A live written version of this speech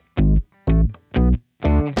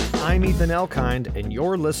I'm Ethan Elkind, and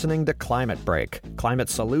you're listening to Climate Break, climate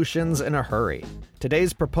solutions in a hurry.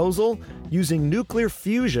 Today's proposal, using nuclear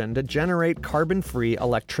fusion to generate carbon-free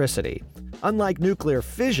electricity. Unlike nuclear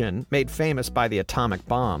fission, made famous by the atomic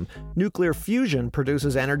bomb, nuclear fusion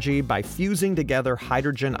produces energy by fusing together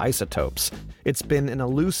hydrogen isotopes. It's been an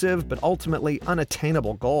elusive but ultimately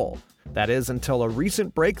unattainable goal. That is, until a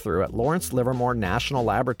recent breakthrough at Lawrence Livermore National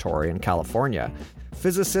Laboratory in California.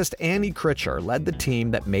 Physicist Annie Kritcher led the team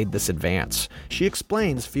that made this advance. She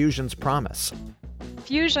explains fusion's promise.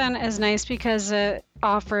 Fusion is nice because it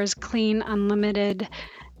offers clean, unlimited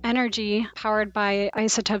energy powered by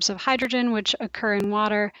isotopes of hydrogen, which occur in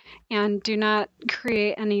water and do not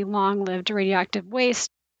create any long-lived radioactive waste.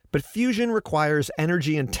 But fusion requires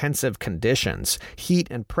energy-intensive conditions, heat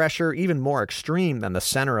and pressure even more extreme than the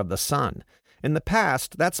center of the sun. In the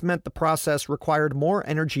past, that's meant the process required more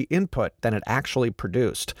energy input than it actually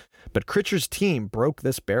produced. But Kritcher's team broke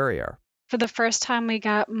this barrier. For the first time, we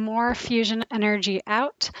got more fusion energy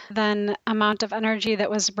out than amount of energy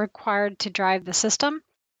that was required to drive the system.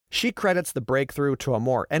 She credits the breakthrough to a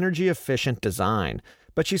more energy-efficient design,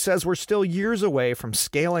 but she says we're still years away from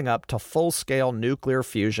scaling up to full-scale nuclear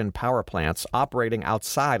fusion power plants operating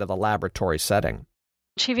outside of the laboratory setting.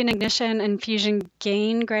 Achieving ignition and fusion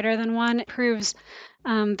gain greater than 1 proves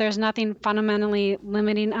there's nothing fundamentally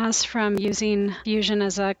limiting us from using fusion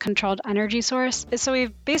as a controlled energy source. So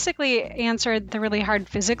we've basically answered the really hard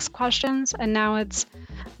physics questions, and now it's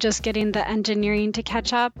just getting the engineering to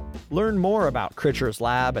catch up. Learn more about Kritcher's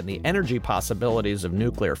lab and the energy possibilities of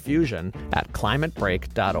nuclear fusion at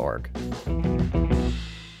climatebreak.org.